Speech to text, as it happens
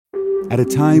At a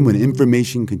time when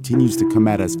information continues to come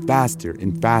at us faster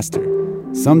and faster,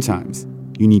 sometimes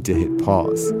you need to hit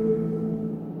pause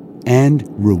and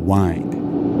rewind.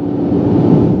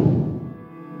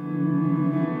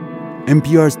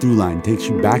 NPR's Throughline takes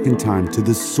you back in time to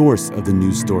the source of the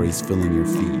news stories filling your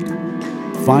feed.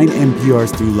 Find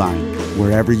NPR's Throughline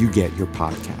wherever you get your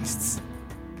podcasts.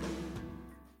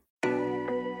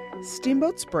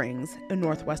 Steamboat Springs in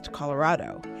northwest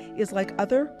Colorado is like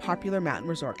other popular mountain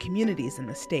resort communities in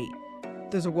the state.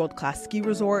 There's a world-class ski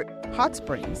resort, hot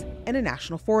springs, and a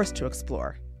national forest to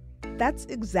explore. That's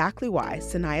exactly why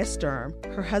Sanaya Sturm,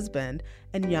 her husband,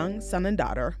 and young son and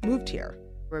daughter moved here.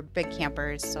 We're big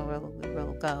campers, so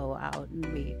we'll go out and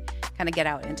we kind of get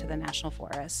out into the national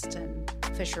forest, and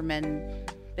fishermen,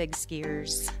 big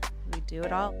skiers, we do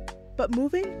it all. But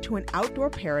moving to an outdoor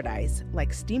paradise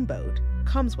like Steamboat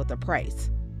comes with a price.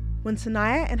 When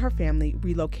Sanaya and her family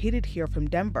relocated here from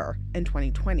Denver in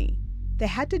 2020, they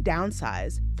had to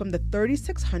downsize from the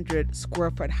 3,600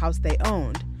 square foot house they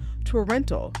owned to a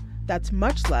rental that's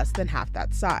much less than half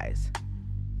that size.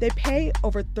 They pay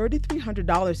over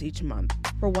 $3,300 each month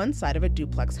for one side of a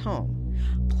duplex home,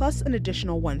 plus an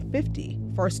additional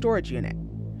 $150 for a storage unit.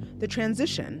 The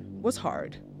transition was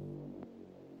hard.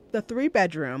 The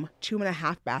 3-bedroom,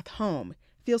 2.5-bath home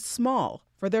feels small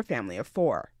for their family of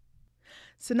 4.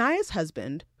 Sanaya's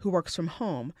husband, who works from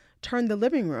home, turned the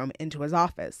living room into his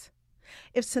office.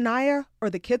 If Sanaya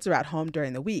or the kids are at home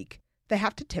during the week, they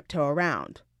have to tiptoe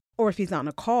around. Or if he's on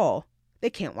a call, they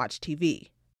can't watch TV.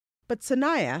 But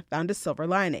Sanaya found a silver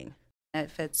lining.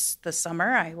 If it's the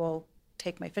summer, I will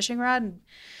take my fishing rod and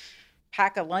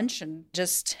pack a lunch and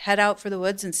just head out for the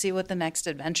woods and see what the next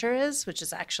adventure is, which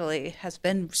has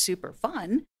been super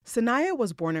fun. Sanaya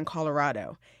was born in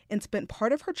Colorado and spent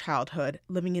part of her childhood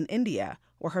living in India,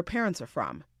 where her parents are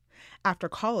from. After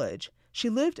college, she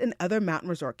lived in other mountain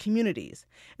resort communities,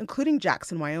 including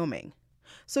Jackson, Wyoming.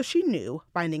 So she knew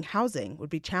finding housing would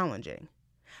be challenging.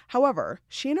 However,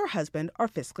 she and her husband are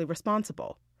fiscally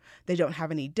responsible. They don't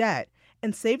have any debt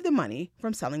and save the money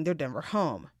from selling their Denver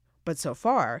home. But so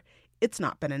far, it's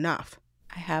not been enough.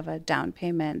 I have a down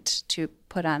payment to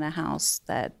put on a house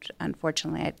that,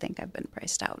 unfortunately, I think I've been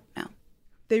priced out now.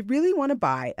 They really want to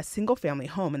buy a single-family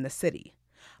home in the city.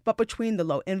 But between the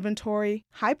low inventory,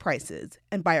 high prices,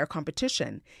 and buyer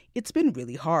competition, it's been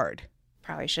really hard.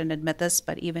 Probably shouldn't admit this,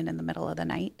 but even in the middle of the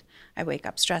night, I wake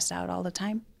up stressed out all the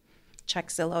time. Check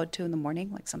Zillow at 2 in the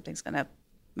morning, like something's going to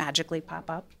magically pop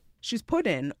up. She's put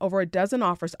in over a dozen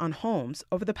offers on homes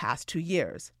over the past 2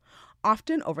 years,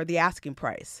 often over the asking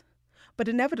price, but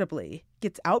inevitably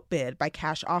gets outbid by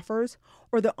cash offers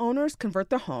or the owners convert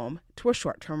the home to a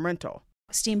short-term rental.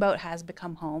 Steamboat has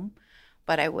become home,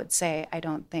 but I would say I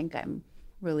don't think I'm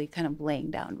really kind of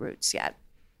laying down roots yet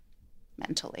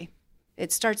mentally.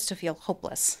 It starts to feel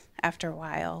hopeless after a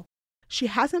while. She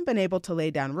hasn't been able to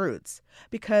lay down roots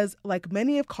because, like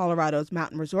many of Colorado's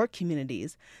mountain resort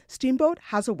communities, Steamboat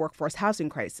has a workforce housing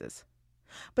crisis.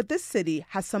 But this city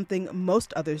has something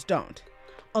most others don't: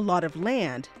 a lot of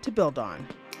land to build on.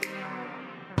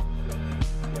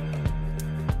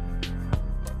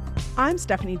 I'm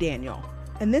Stephanie Daniel,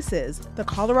 and this is the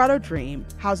Colorado Dream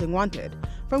Housing Wanted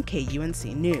from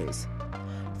KUNC News.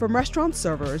 From restaurant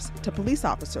servers to police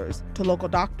officers to local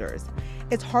doctors,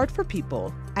 it's hard for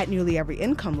people at nearly every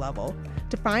income level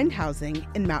to find housing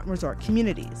in mountain resort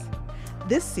communities.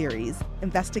 This series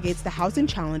investigates the housing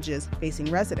challenges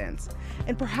facing residents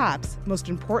and, perhaps most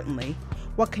importantly,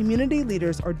 what community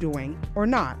leaders are doing or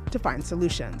not to find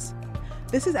solutions.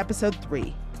 This is episode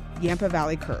 3, Yampa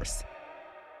Valley Curse.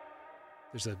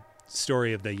 There's a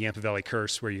story of the Yampa Valley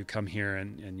Curse where you come here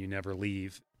and you never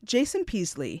leave. Jason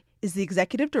Peasley is the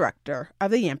executive director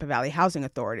of the Yampa Valley Housing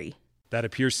Authority. That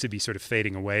appears to be sort of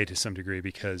fading away to some degree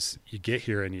because you get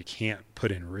here and you can't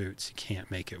put in roots. You can't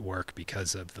make it work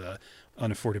because of the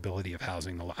unaffordability of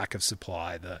housing, the lack of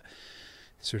supply, the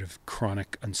sort of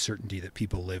chronic uncertainty that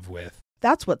people live with.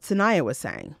 That's what Sanaya was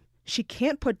saying. She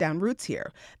can't put down roots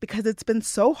here because it's been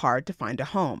so hard to find a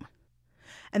home.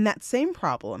 And that same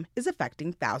problem is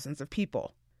affecting thousands of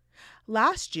people.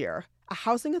 Last year, a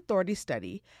housing authority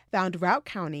study found Routt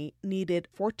County needed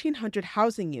 1,400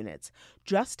 housing units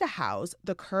just to house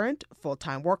the current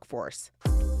full-time workforce.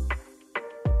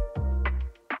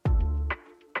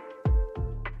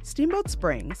 Steamboat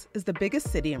Springs is the biggest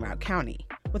city in Routt County,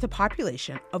 with a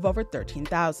population of over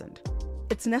 13,000.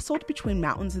 It's nestled between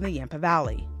mountains in the Yampa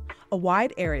Valley, a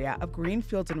wide area of green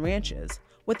fields and ranches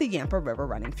with the Yampa River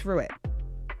running through it.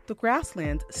 The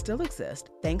grasslands still exist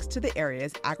thanks to the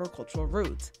area's agricultural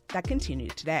roots that continue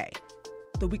today.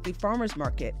 The weekly farmers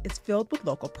market is filled with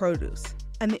local produce,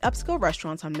 and the upscale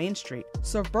restaurants on Main Street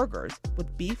serve burgers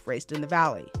with beef raised in the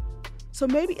valley. So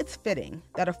maybe it's fitting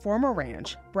that a former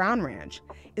ranch, Brown Ranch,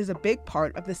 is a big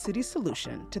part of the city's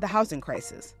solution to the housing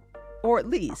crisis. Or at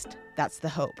least, that's the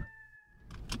hope.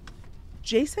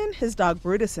 Jason, his dog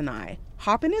Brutus, and I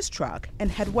hop in his truck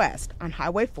and head west on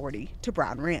Highway 40 to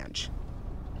Brown Ranch.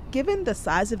 Given the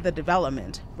size of the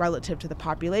development relative to the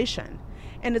population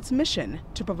and its mission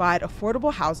to provide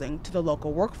affordable housing to the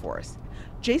local workforce,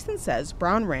 Jason says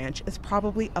Brown Ranch is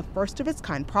probably a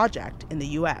first-of-its-kind project in the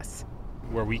U.S.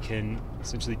 where we can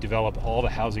essentially develop all the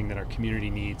housing that our community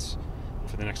needs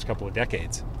for the next couple of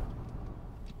decades.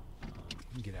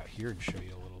 Let me get out here and show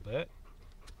you a little bit.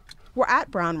 We're at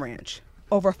Brown Ranch,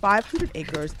 over 500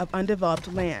 acres of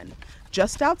undeveloped land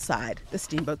just outside the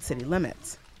Steamboat city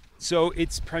limits. So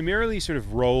it's primarily sort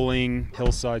of rolling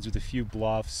hillsides with a few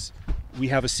bluffs. We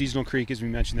have a seasonal creek, as we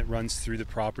mentioned, that runs through the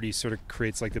property, sort of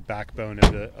creates like the backbone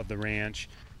of the ranch.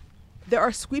 There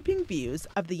are sweeping views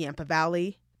of the Yampa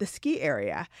Valley, the ski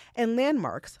area, and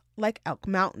landmarks like Elk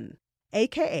Mountain,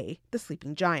 aka the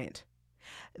Sleeping Giant.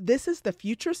 This is the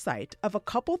future site of a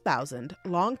couple thousand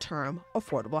long-term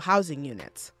affordable housing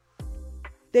units.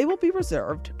 They will be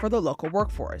reserved for the local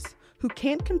workforce, who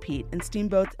can't compete in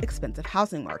Steamboat's expensive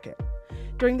housing market.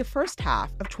 During the first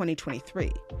half of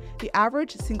 2023, the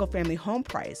average single-family home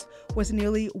price was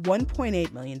nearly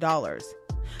 $1.8 million.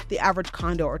 The average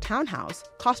condo or townhouse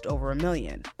cost over $1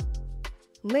 million.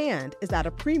 Land is at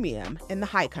a premium in the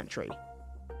high country.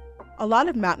 A lot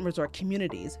of mountain resort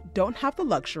communities don't have the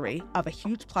luxury of a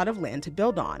huge plot of land to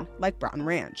build on, like Brown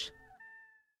Ranch.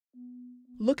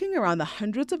 Looking around the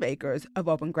hundreds of acres of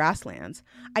open grasslands,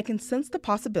 I can sense the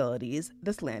possibilities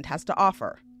this land has to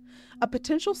offer, a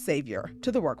potential savior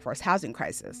to the workforce housing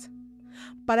crisis.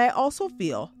 But I also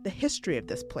feel the history of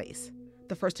this place.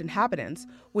 The first inhabitants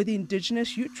were the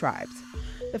indigenous Ute tribes.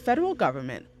 The federal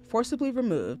government forcibly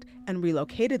removed and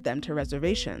relocated them to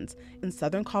reservations in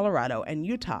southern Colorado and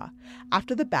Utah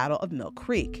after the Battle of Mill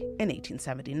Creek in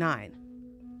 1879.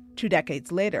 2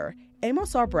 decades later,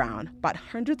 Amos R. Brown bought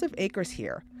hundreds of acres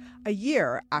here a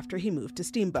year after he moved to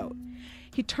Steamboat.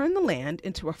 He turned the land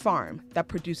into a farm that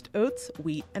produced oats,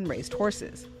 wheat, and raised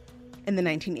horses. In the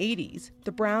 1980s,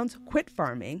 the Browns quit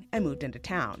farming and moved into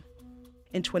town.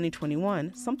 In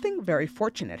 2021, something very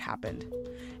fortunate happened.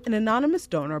 An anonymous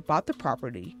donor bought the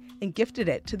property and gifted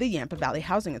it to the Yampa Valley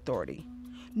Housing Authority.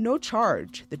 No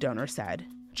charge, the donor said.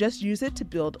 Just use it to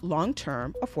build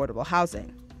long-term affordable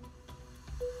housing.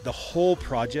 The whole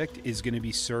project is going to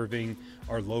be serving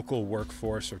our local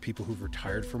workforce, or people who've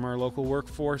retired from our local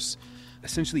workforce,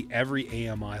 essentially every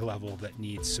AMI level that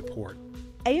needs support.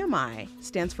 AMI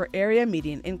stands for Area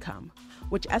Median Income,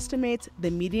 which estimates the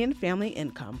median family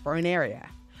income for an area.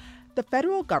 The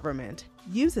federal government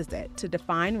uses it to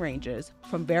define ranges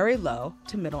from very low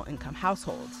to middle income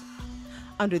households.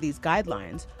 Under these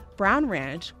guidelines, Brown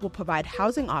Ranch will provide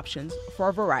housing options for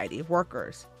a variety of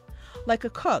workers, like a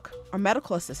cook or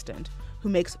medical assistant who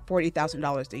makes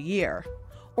 $40,000 a year,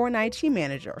 or an IT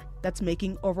manager that's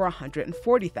making over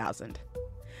 $140,000.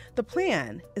 The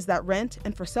plan is that rent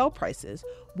and for sale prices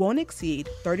won't exceed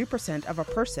 30% of a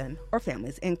person or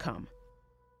family's income.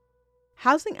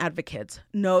 Housing advocates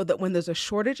know that when there's a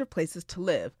shortage of places to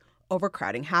live,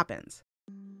 overcrowding happens.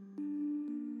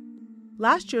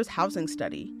 Last year's housing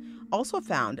study also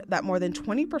found that more than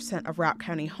 20% of Routt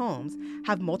County homes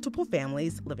have multiple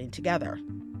families living together.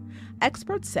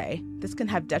 Experts say this can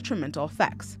have detrimental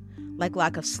effects, like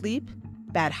lack of sleep,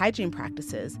 bad hygiene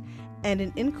practices, and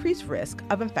an increased risk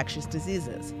of infectious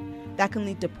diseases that can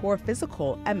lead to poor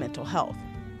physical and mental health.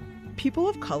 People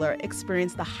of color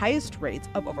experience the highest rates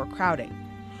of overcrowding,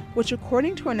 which,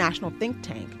 according to a national think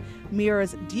tank,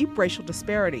 mirrors deep racial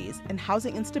disparities in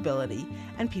housing instability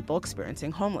and people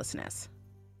experiencing homelessness.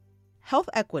 Health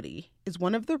equity is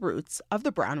one of the roots of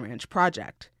the Brown Ranch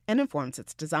project and informs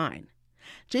its design.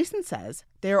 Jason says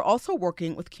they are also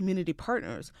working with community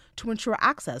partners to ensure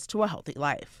access to a healthy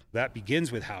life. That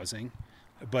begins with housing,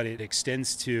 but it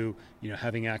extends to,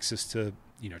 having access to,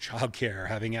 childcare,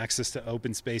 having access to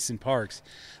open space in parks,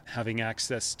 having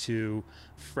access to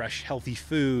fresh, healthy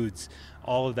foods,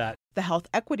 all of that. The health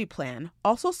equity plan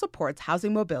also supports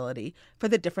housing mobility for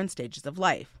the different stages of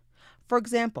life. For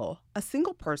example, a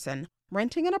single person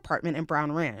renting an apartment in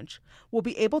Brown Ranch will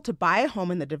be able to buy a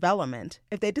home in the development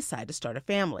if they decide to start a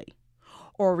family,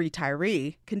 or a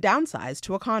retiree can downsize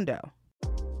to a condo.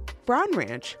 Brown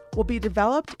Ranch will be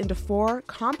developed into 4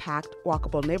 compact,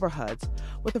 walkable neighborhoods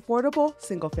with affordable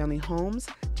single-family homes,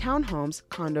 townhomes,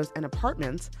 condos, and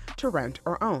apartments to rent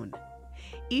or own.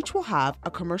 Each will have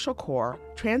a commercial core,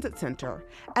 transit center,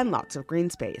 and lots of green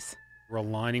space. We're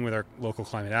aligning with our local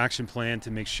climate action plan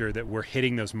to make sure that we're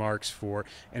hitting those marks for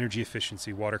energy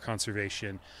efficiency, water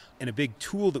conservation. And a big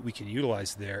tool that we can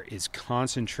utilize there is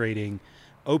concentrating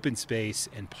open space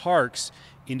and parks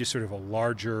into sort of a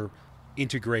larger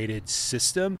integrated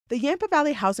system. The Yampa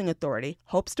Valley Housing Authority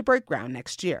hopes to break ground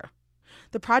next year.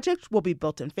 The project will be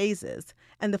built in phases,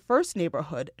 and the first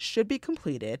neighborhood should be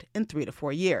completed in 3 to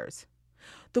 4 years.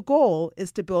 The goal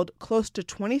is to build close to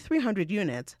 2,300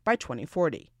 units by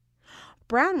 2040.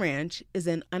 Brown Ranch is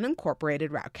in unincorporated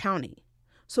Routt County,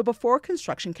 so before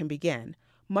construction can begin,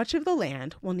 much of the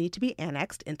land will need to be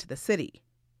annexed into the city.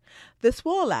 This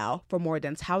will allow for more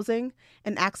dense housing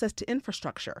and access to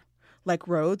infrastructure, like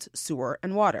roads, sewer,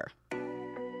 and water.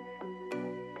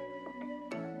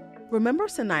 Remember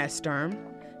Sanaya Sturm?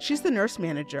 She's the nurse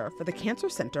manager for the Cancer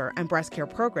Center and Breast Care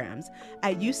Programs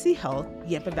at UC Health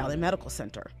Yampa Valley Medical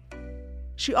Center.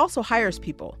 She also hires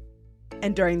people,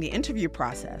 and during the interview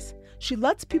process, she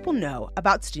lets people know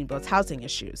about Steamboat's housing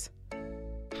issues.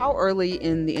 How early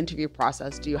in the interview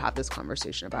process do you have this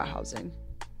conversation about housing?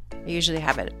 I usually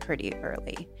have it pretty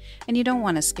early. And you don't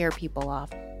want to scare people off.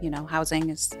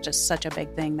 Housing is just such a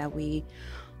big thing that we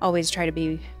always try to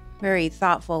be very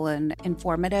thoughtful and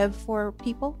informative for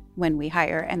people when we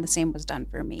hire, and the same was done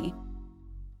for me.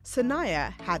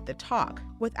 Sanaya had the talk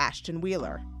with Ashton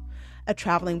Wheeler, a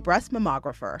traveling breast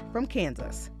mammographer from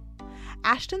Kansas.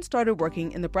 Ashton started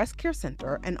working in the Breast Care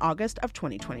Center in August of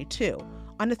 2022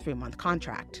 on a 3-month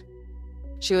contract.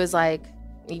 She was like,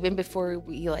 even before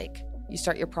you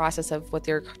start your process of with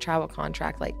your travel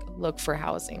contract, look for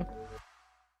housing.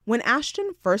 When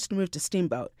Ashton first moved to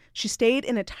Steamboat, she stayed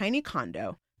in a tiny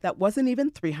condo that wasn't even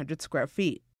 300 square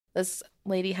feet. This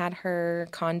lady had her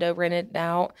condo rented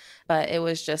out, but it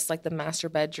was just like the master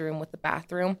bedroom with the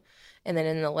bathroom. And then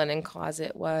in the linen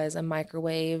closet was a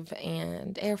microwave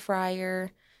and air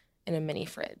fryer and a mini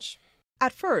fridge.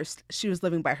 At first, she was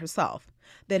living by herself.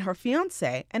 Then her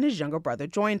fiancé and his younger brother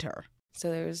joined her. So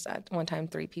there was at one time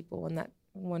 3 people in that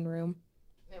one room.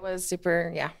 It was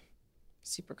super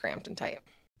cramped and tight.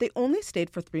 They only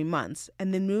stayed for 3 months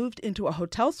and then moved into a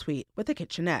hotel suite with a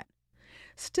kitchenette.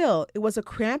 Still, it was a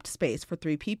cramped space for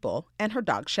 3 people and her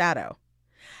dog Shadow.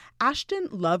 Ashton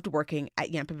loved working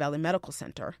at Yampa Valley Medical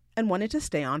Center and wanted to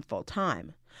stay on full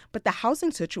time, but the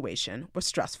housing situation was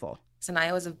stressful.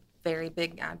 Sanaya was a very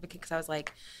big advocate because I was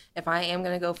like, if I am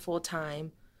going to go full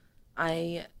time,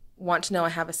 I want to know I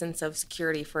have a sense of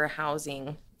security for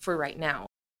housing for right now.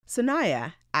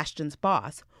 Sanaya, Ashton's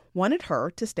boss, wanted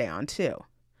her to stay on too.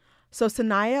 So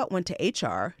Sanaya went to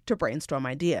HR to brainstorm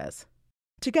ideas.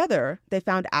 Together, they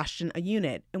found Ashton a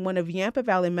unit in one of Yampa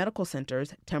Valley Medical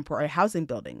Center's temporary housing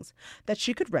buildings that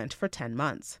she could rent for 10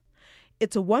 months.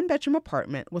 It's a 1-bedroom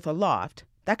apartment with a loft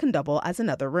that can double as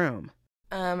another room.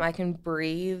 I can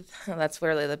breathe. That's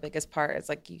really the biggest part. It's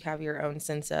like you have your own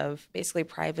sense of basically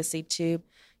privacy too.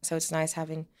 So it's nice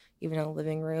having even a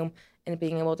living room and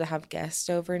being able to have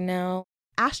guests over now.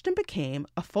 Ashton became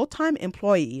a full-time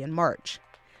employee in March.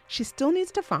 She still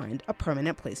needs to find a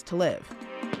permanent place to live.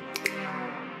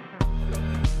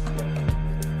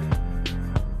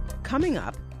 Coming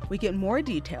up, we get more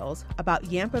details about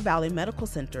Yampa Valley Medical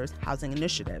Center's housing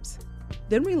initiatives.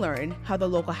 Then we learn how the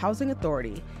local housing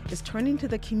authority is turning to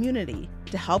the community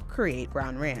to help create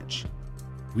Brown Ranch.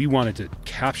 We wanted to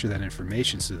capture that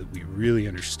information so that we really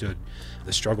understood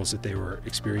the struggles that they were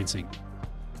experiencing.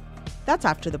 That's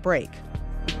after the break.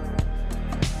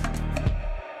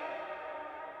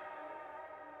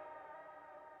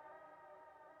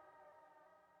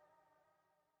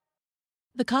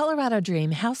 The Colorado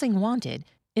Dream Housing Wanted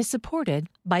is supported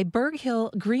by Berg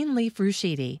Hill Greenleaf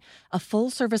Rushidi, a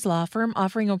full-service law firm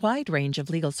offering a wide range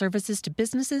of legal services to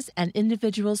businesses and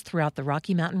individuals throughout the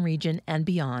Rocky Mountain region and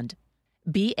beyond.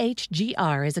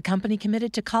 BHGR is a company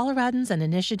committed to Coloradans and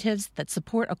initiatives that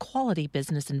support a quality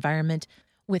business environment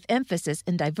with emphasis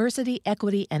in diversity,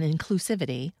 equity, and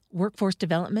inclusivity, workforce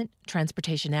development,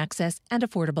 transportation access, and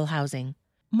affordable housing.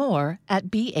 More at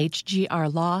bhgrlaw.com.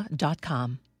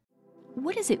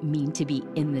 What does it mean to be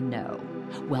in the know?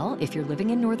 Well, if you're living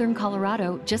in Northern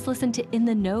Colorado, just listen to In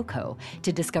the Know Co.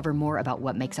 to discover more about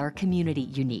what makes our community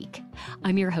unique.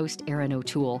 I'm your host, Erin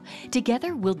O'Toole.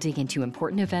 Together, we'll dig into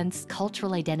important events,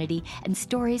 cultural identity, and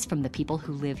stories from the people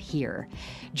who live here.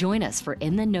 Join us for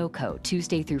In the Know Co.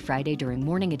 Tuesday through Friday during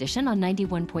Morning Edition on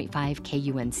 91.5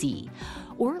 KUNC.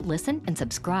 Or listen and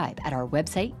subscribe at our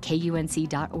website,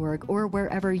 kunc.org, or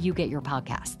wherever you get your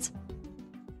podcasts.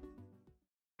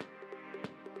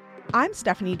 I'm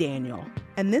Stephanie Daniel,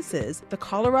 and this is the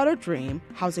Colorado Dream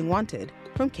Housing Wanted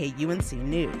from KUNC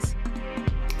News.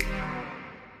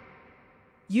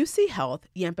 UC Health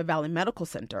Yampa Valley Medical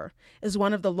Center is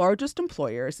one of the largest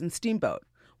employers in Steamboat,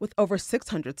 with over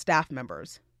 600 staff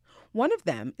members. One of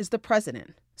them is the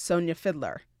president, Sonia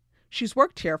Fiedler. She's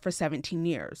worked here for 17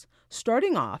 years,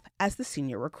 starting off as the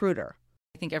senior recruiter.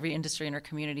 I think every industry in our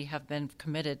community have been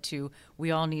committed to,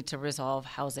 we all need to resolve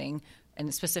housing,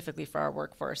 and specifically for our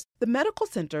workforce. The medical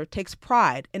center takes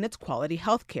pride in its quality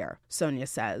health care, Sonia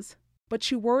says, but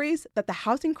she worries that the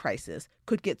housing crisis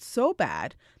could get so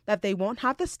bad that they won't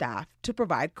have the staff to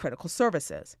provide critical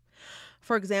services.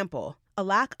 For example, a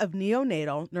lack of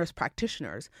neonatal nurse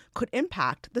practitioners could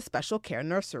impact the special care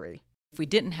nursery. If we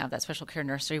didn't have that special care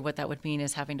nursery, what that would mean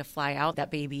is having to fly out that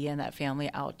baby and that family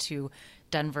out to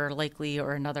Denver, likely,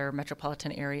 or another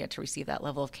metropolitan area to receive that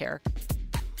level of care.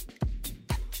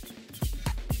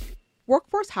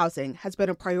 Workforce housing has been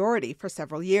a priority for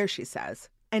several years, she says,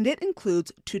 and it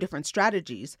includes 2 different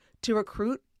strategies to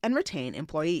recruit and retain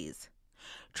employees.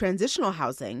 Transitional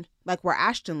housing, like where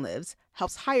Ashton lives,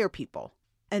 helps hire people,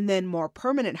 and then more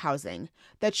permanent housing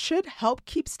that should help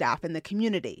keep staff in the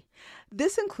community.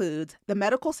 This includes the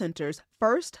medical center's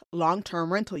first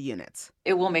long-term rental units.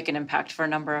 It will make an impact for a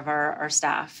number of our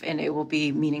staff, and it will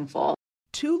be meaningful.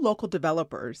 2 local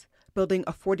developers building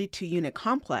a 42-unit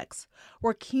complex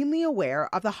were keenly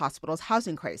aware of the hospital's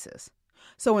housing crisis.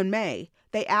 So in May,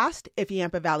 they asked if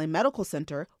Yampa Valley Medical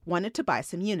Center wanted to buy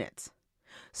some units.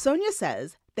 Sonia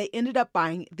says they ended up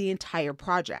buying the entire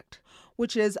project,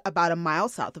 which is about a mile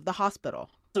south of the hospital.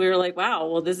 So we were like, wow,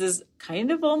 well, this is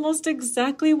kind of almost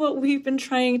exactly what we've been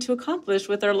trying to accomplish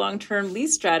with our long-term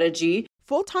lease strategy.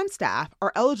 Full-time staff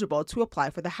are eligible to apply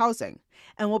for the housing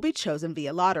and will be chosen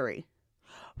via lottery.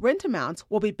 Rent amounts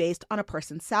will be based on a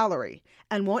person's salary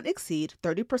and won't exceed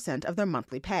 30% of their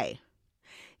monthly pay.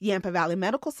 Yampa Valley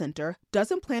Medical Center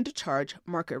doesn't plan to charge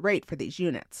market rate for these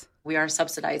units. We are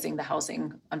subsidizing the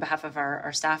housing on behalf of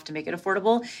our staff to make it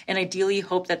affordable, and ideally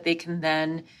hope that they can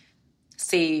then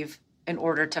save in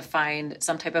order to find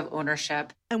some type of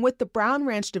ownership. And with the Brown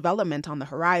Ranch development on the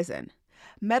horizon,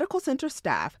 medical center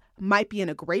staff might be in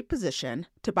a great position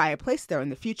to buy a place there in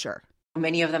the future.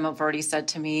 Many of them have already said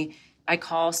to me, I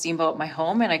call Steamboat my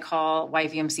home and I call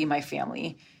YVMC my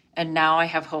family. And now I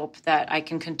have hope that I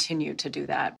can continue to do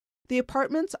that. The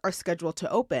apartments are scheduled to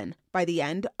open by the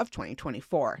end of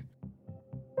 2024.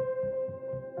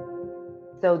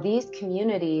 So these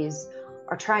communities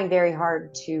are trying very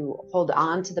hard to hold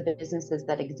on to the businesses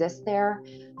that exist there,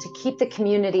 to keep the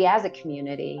community as a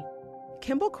community.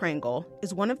 Kimball Krangle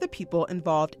is one of the people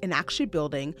involved in actually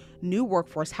building new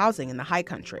workforce housing in the High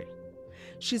Country.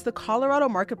 She's the Colorado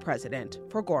market president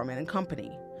for Gorman &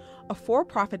 Company, a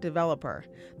for-profit developer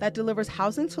that delivers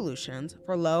housing solutions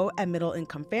for low and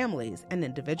middle-income families and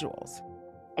individuals.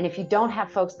 And if you don't have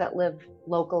folks that live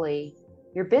locally,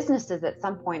 your businesses at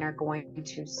some point are going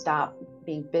to stop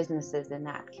being businesses in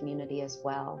that community as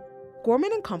well.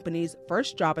 Gorman & Company's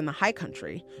first job in the High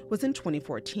Country was in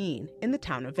 2014 in the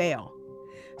town of Vail.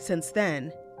 Since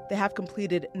then, they have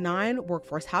completed 9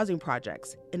 workforce housing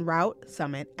projects in Routt,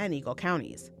 Summit, and Eagle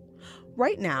counties.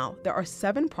 Right now, there are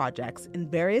 7 projects in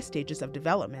various stages of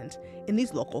development in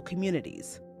these local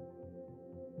communities.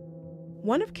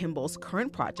 One of Kimball's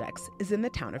current projects is in the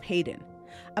town of Hayden,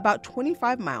 about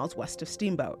 25 miles west of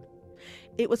Steamboat.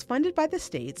 It was funded by the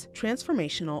state's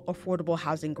Transformational Affordable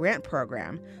Housing Grant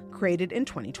Program, created in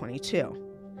 2022.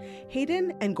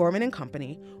 Hayden and Gorman &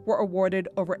 Company were awarded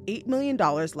over $8 million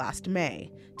last May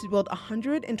to build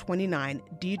 129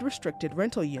 deed-restricted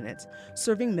rental units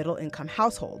serving middle-income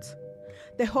households.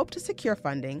 They hope to secure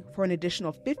funding for an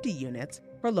additional 50 units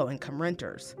for low-income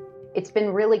renters. It's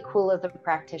been really cool as a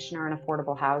practitioner in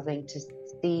affordable housing to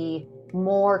see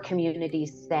more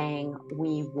communities saying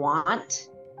we want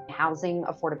housing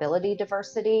affordability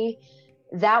diversity.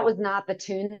 That was not the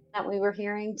tune that we were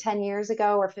hearing 10 years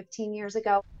ago or 15 years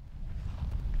ago.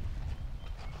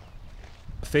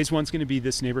 Phase 1 is going to be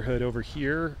this neighborhood over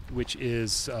here, which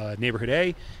is neighborhood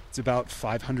A. It's about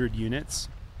 500 units.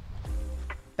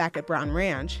 Back at Brown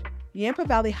Ranch, Yampa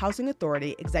Valley Housing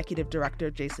Authority Executive Director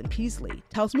Jason Peasley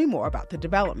tells me more about the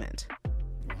development.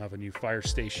 We'll have a new fire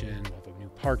station, we'll have a new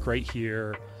park right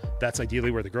here. That's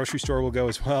ideally where the grocery store will go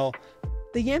as well.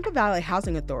 The Yampa Valley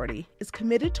Housing Authority is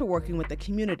committed to working with the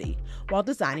community while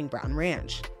designing Brown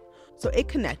Ranch. So it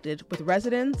connected with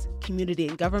residents, community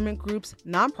and government groups,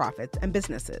 nonprofits, and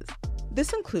businesses.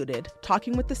 This included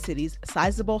talking with the city's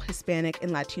sizable Hispanic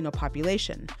and Latino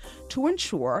population to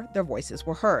ensure their voices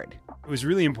were heard. It was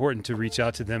really important to reach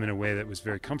out to them in a way that was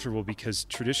very comfortable because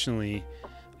traditionally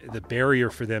the barrier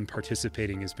for them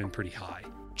participating has been pretty high.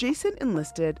 Jason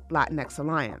enlisted Latinx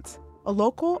Alliance, a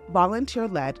local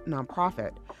volunteer-led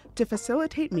nonprofit to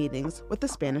facilitate meetings with the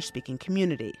Spanish-speaking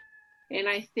community. And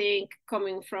I think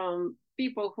coming from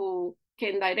people who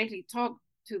can directly talk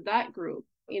to that group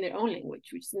in their own language,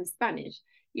 which is in Spanish,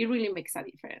 it really makes a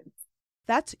difference.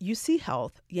 That's UC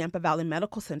Health Yampa Valley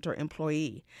Medical Center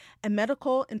employee and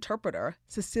medical interpreter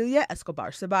Cecilia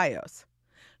Escobar Ceballos.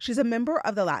 She's a member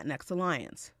of the Latinx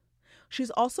Alliance.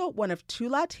 She's also one of 2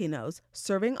 Latinos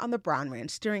serving on the Brown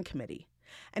Ranch Steering Committee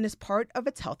and is part of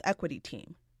its health equity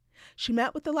team. She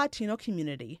met with the Latino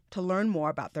community to learn more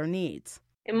about their needs.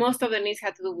 And most of the needs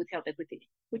had to do with health equity,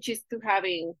 which is to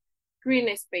having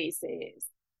green spaces,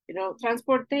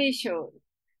 transportation,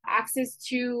 access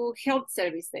to health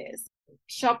services,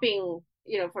 shopping,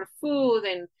 for food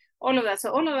and all of that.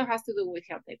 So all of that has to do with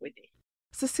health equity.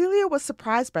 Cecilia was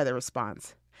surprised by the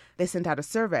response. They sent out a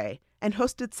survey and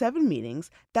hosted 7 meetings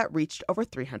that reached over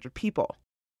 300 people.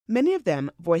 Many of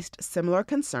them voiced similar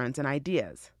concerns and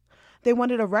ideas. They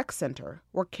wanted a rec center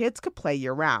where kids could play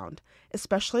year-round,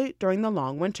 especially during the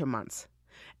long winter months,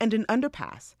 and an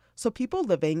underpass so people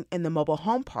living in the mobile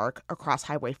home park across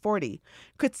Highway 40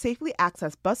 could safely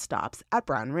access bus stops at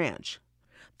Brown Ranch.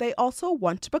 They also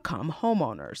want to become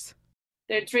homeowners.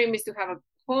 Their dream is to have a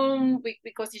home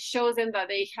because it shows them that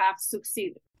they have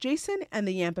succeeded. Jason and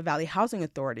the Yampa Valley Housing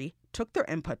Authority took their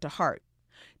input to heart.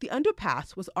 The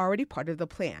underpass was already part of the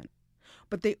plan,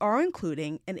 but they are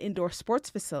including an indoor sports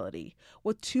facility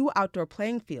with 2 outdoor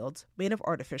playing fields made of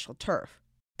artificial turf.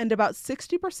 And about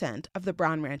 60% of the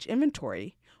Brown Ranch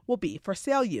inventory will be for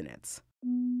sale units.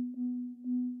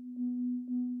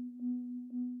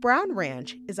 Brown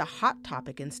Ranch is a hot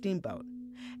topic in Steamboat,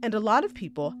 and a lot of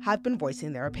people have been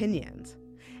voicing their opinions.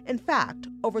 In fact,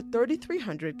 over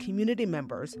 3,300 community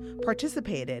members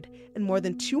participated in more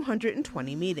than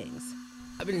 220 meetings.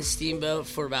 I've been in Steamboat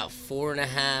for about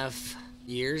 4.5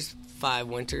 years, 5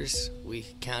 winters, we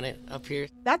count it up here.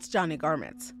 That's Johnny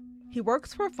Garmitz. He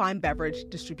works for a fine beverage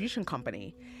distribution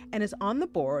company and is on the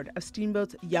board of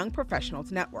Steamboat's Young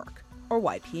Professionals Network, or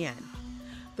YPN.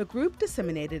 The group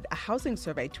disseminated a housing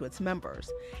survey to its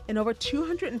members, and over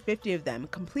 250 of them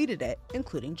completed it,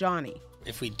 including Johnny.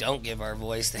 If we don't give our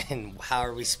voice, then how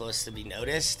are we supposed to be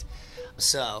noticed?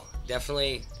 So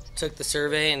definitely took the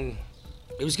survey, and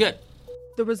it was good.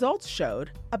 The results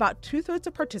showed about 2/3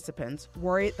 of participants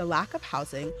worry the lack of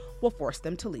housing will force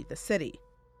them to leave the city.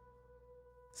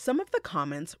 Some of the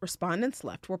comments respondents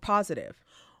left were positive.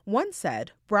 One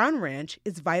said Brown Ranch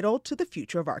is vital to the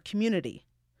future of our community.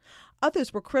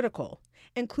 Others were critical,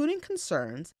 including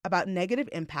concerns about negative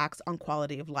impacts on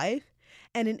quality of life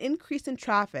and an increase in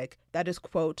traffic that is,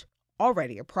 quote,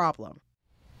 already a problem.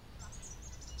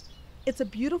 It's a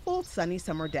beautiful sunny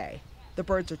summer day. The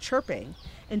birds are chirping,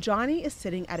 and Johnny is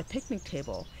sitting at a picnic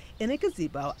table in a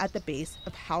gazebo at the base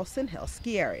of Howson Hill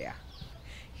ski area.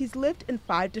 He's lived in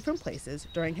 5 different places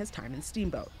during his time in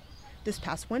Steamboat. This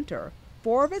past winter,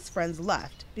 4 of his friends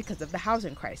left because of the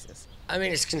housing crisis. I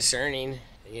mean, it's concerning,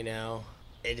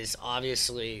 It is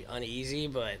obviously uneasy,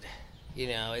 but,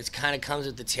 it kind of comes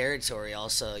with the territory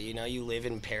also. You live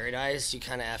in paradise, you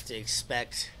kind of have to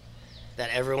expect that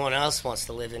everyone else wants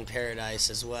to live in paradise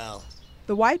as well.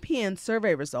 The YPN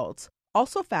survey results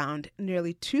also found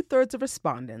nearly 2/3 of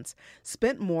respondents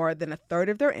spent more than 1/3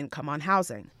 of their income on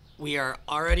housing. We are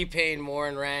already paying more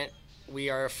in rent. We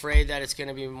are afraid that it's going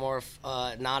to be more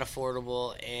not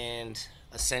affordable, and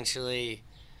essentially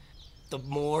the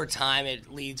more time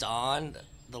it leads on,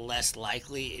 the less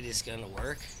likely it is going to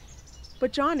work.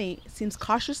 But Johnny seems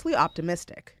cautiously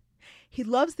optimistic. He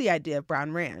loves the idea of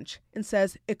Brown Ranch and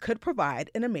says it could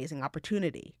provide an amazing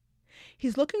opportunity.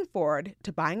 He's looking forward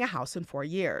to buying a house in 4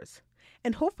 years,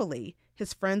 and hopefully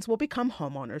his friends will become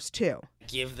homeowners too.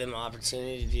 Give them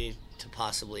opportunity to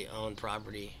possibly own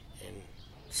property and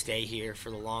stay here for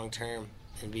the long term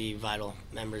and be vital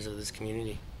members of this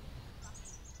community.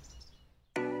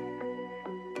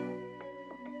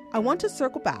 I want to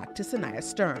circle back to Sanaya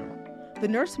Sturm, the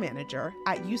nurse manager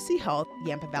at UC Health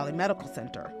Yampa Valley Medical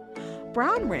Center.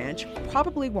 Brown Ranch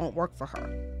probably won't work for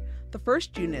her. The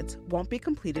first units won't be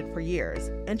completed for years,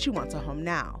 and she wants a home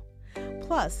now.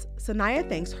 Plus, Sanaya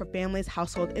thinks her family's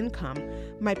household income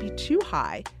might be too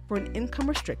high for an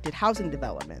income-restricted housing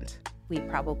development. We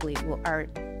probably are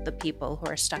the people who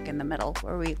are stuck in the middle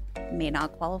where we may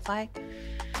not qualify.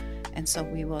 And so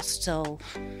we will still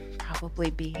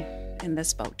probably be in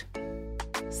this boat.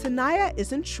 Sanaya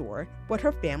isn't sure what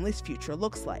her family's future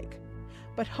looks like,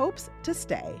 but hopes to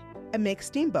stay and make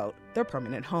Steamboat their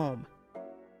permanent home.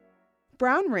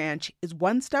 Brown Ranch is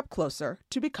one step closer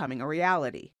to becoming a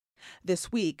reality.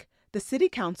 This week, the City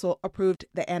Council approved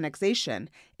the annexation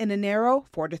in a narrow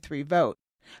 4-3 vote.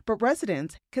 But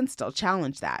residents can still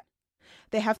challenge that.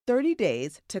 They have 30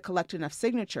 days to collect enough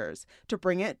signatures to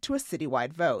bring it to a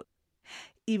citywide vote.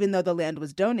 Even though the land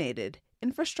was donated,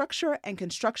 infrastructure and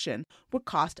construction would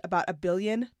cost about $1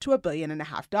 billion to $1.5 billion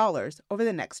over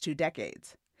the next 2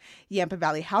 decades. Yampa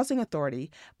Valley Housing Authority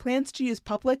plans to use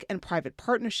public and private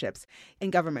partnerships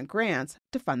and government grants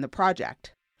to fund the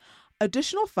project.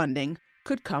 Additional funding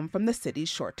could come from the city's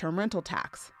short-term rental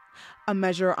tax. A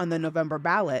measure on the November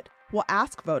ballot will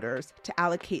ask voters to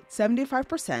allocate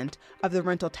 75% of the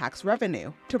rental tax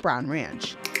revenue to Brown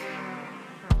Ranch.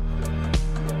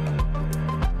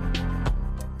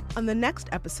 On the next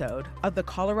episode of the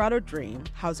Colorado Dream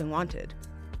Housing Wanted,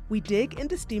 we dig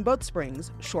into Steamboat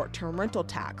Springs' short-term rental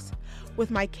tax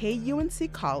with my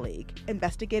KUNC colleague,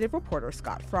 investigative reporter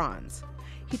Scott Franz.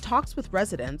 He talks with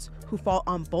residents who fall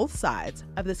on both sides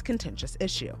of this contentious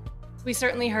issue. We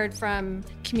certainly heard from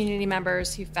community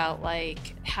members who felt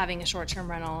like having a short-term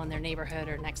rental in their neighborhood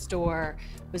or next door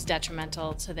was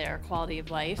detrimental to their quality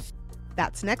of life.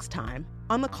 That's next time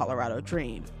on the Colorado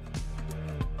Dream.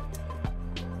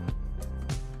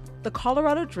 The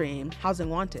Colorado Dream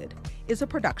Housing Wanted is a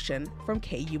production from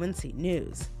KUNC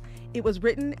News. It was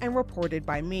written and reported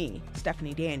by me,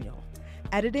 Stephanie Daniel.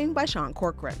 Editing by Sean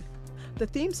Corcoran. The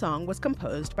theme song was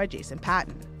composed by Jason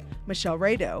Patton. Michelle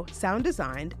Rado sound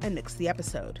designed and mixed the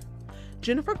episode.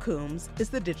 Jennifer Coombs is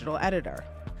the digital editor.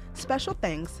 Special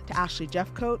thanks to Ashley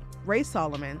Jeffcoat, Ray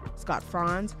Solomon, Scott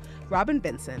Franz, Robin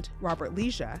Vincent, Robert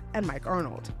Leisha, and Mike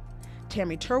Arnold.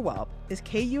 Tammy Turwelp is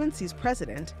KUNC's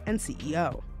president and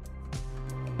CEO.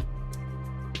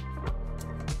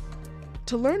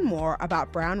 To learn more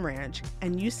about Brown Ranch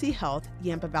and UC Health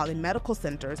Yampa Valley Medical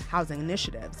Center's housing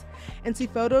initiatives and see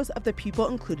photos of the people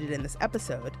included in this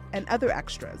episode and other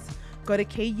extras, go to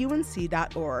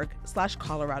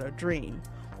kunc.org/Colorado Dream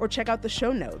or check out the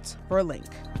show notes for a link.